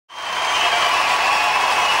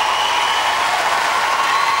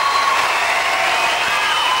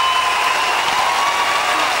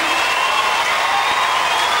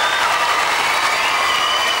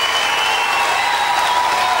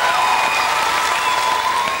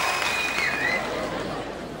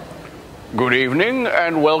Good evening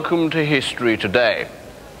and welcome to History Today.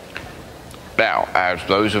 Now, as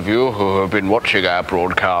those of you who have been watching our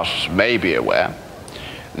broadcasts may be aware,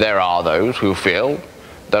 there are those who feel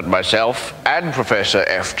that myself and Professor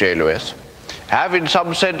F.J. Lewis have in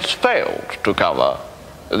some sense failed to cover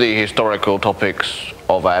the historical topics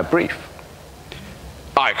of our brief.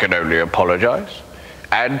 I can only apologize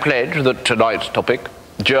and pledge that tonight's topic,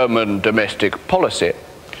 German domestic policy,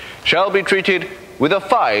 shall be treated with a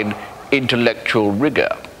fine intellectual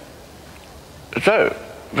rigor. So,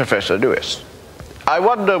 Professor Lewis, I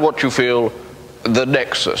wonder what you feel the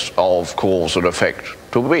nexus of cause and effect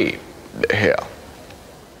to be here.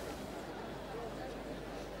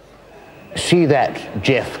 See that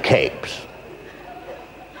Jeff Capes?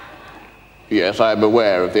 Yes, I'm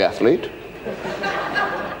aware of the athlete.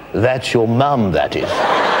 That's your mum, that is.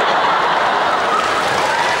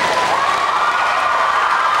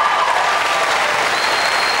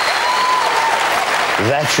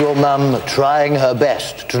 That's your mum trying her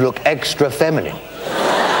best to look extra feminine.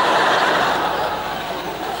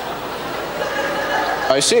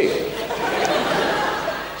 I see.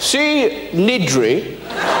 See Nidri?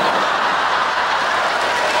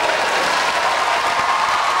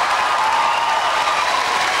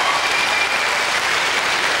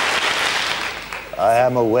 I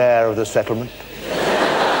am aware of the settlement.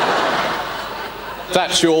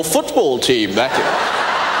 That's your football team, that is.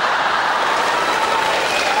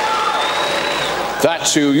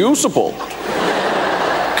 That's who you support.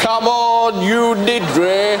 Come on, you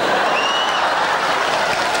Nidri.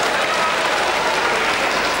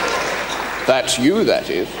 That's you, that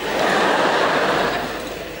is.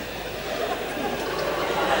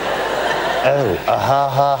 Oh, ha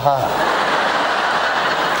ha ha.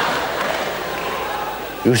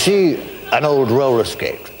 You see an old roller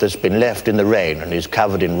skate that's been left in the rain and is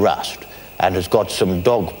covered in rust and has got some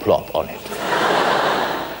dog plop on it?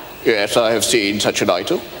 Yes, I have seen such an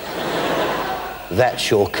item.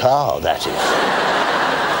 That's your car, that is.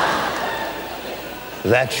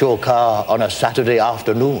 That's your car on a Saturday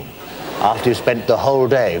afternoon, after you spent the whole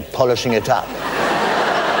day polishing it up.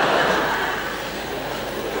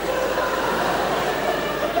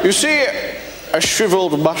 You see a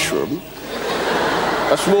shriveled mushroom,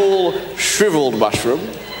 a small shriveled mushroom,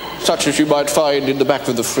 such as you might find in the back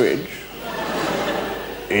of the fridge?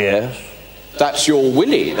 Yes. That's your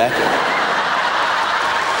willy, that is.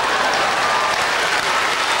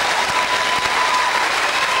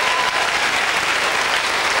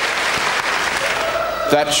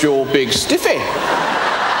 That's your big stiffy.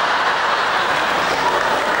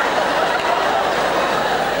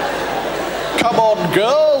 Come on,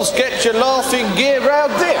 girls, get your laughing gear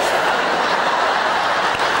round this.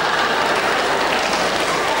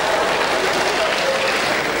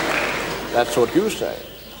 That's what you say.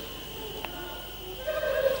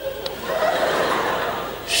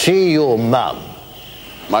 See your mum.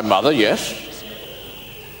 My mother, yes.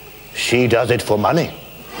 She does it for money.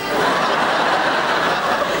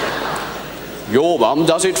 Your mum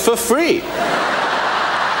does it for free.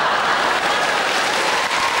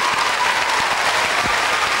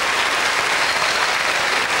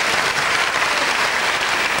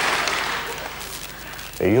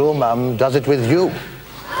 Your mum does it with you.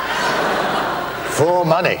 For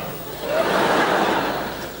money.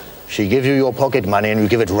 She gives you your pocket money and you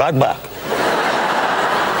give it right back.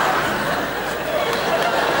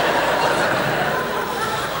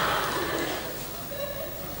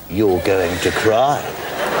 You're going to cry.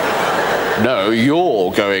 No,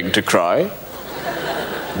 you're going to cry.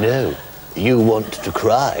 No, you want to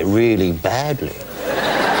cry really badly.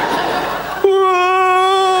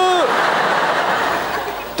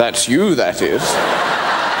 That's you, that is.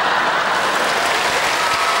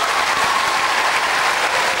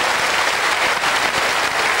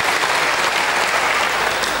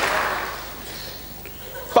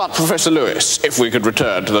 But, Professor Lewis, if we could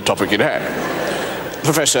return to the topic in hand.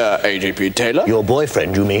 Professor A.J.P. Taylor. Your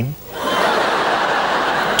boyfriend, you mean?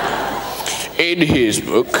 In his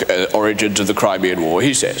book, Origins of the Crimean War,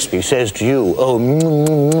 he says... He says to you, oh...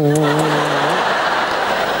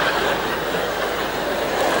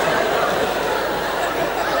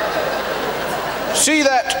 See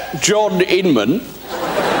that John Inman?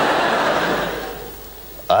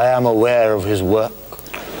 I am aware of his work.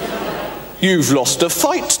 You've lost a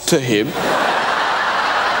fight to him.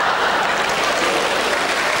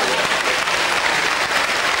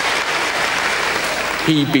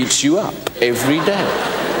 He beats you up every day.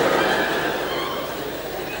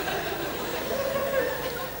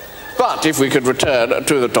 But if we could return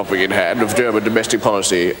to the topic in hand of German domestic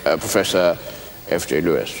policy, Professor F.J.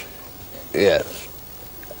 Lewis. Yes.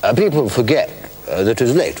 People forget that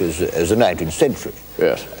as late as the 19th century,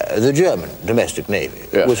 yes, the German domestic navy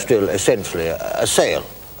yes, was still essentially a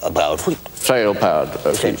sail-powered fleet. Sail-powered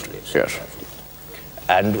essentially. Yes.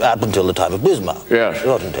 And up until the time of Bismarck, yes,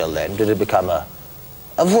 not until then did it become a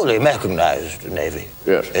fully mechanized navy,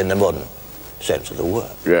 yes, in the modern sense of the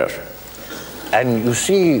word. Yes. And you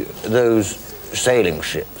see those sailing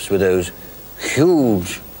ships with those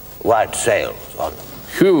huge white sails on them.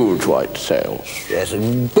 Huge white sails. Yes,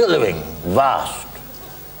 billowing, vast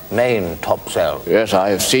main topsail. Yes, I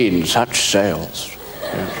have seen such sails.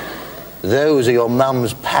 Yes. Those are your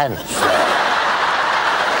mum's pants.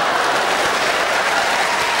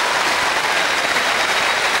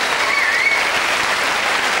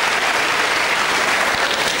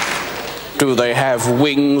 Do they have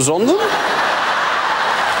wings on them?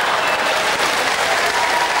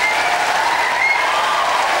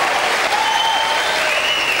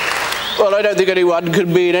 Well, I don't think anyone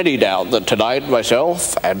can be in any doubt that tonight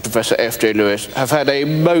myself and Professor F.J. Lewis have had a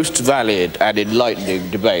most valid and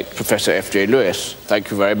enlightening debate. Professor F.J. Lewis,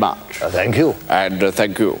 thank you very much. Thank you. And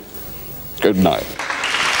thank you. Good night.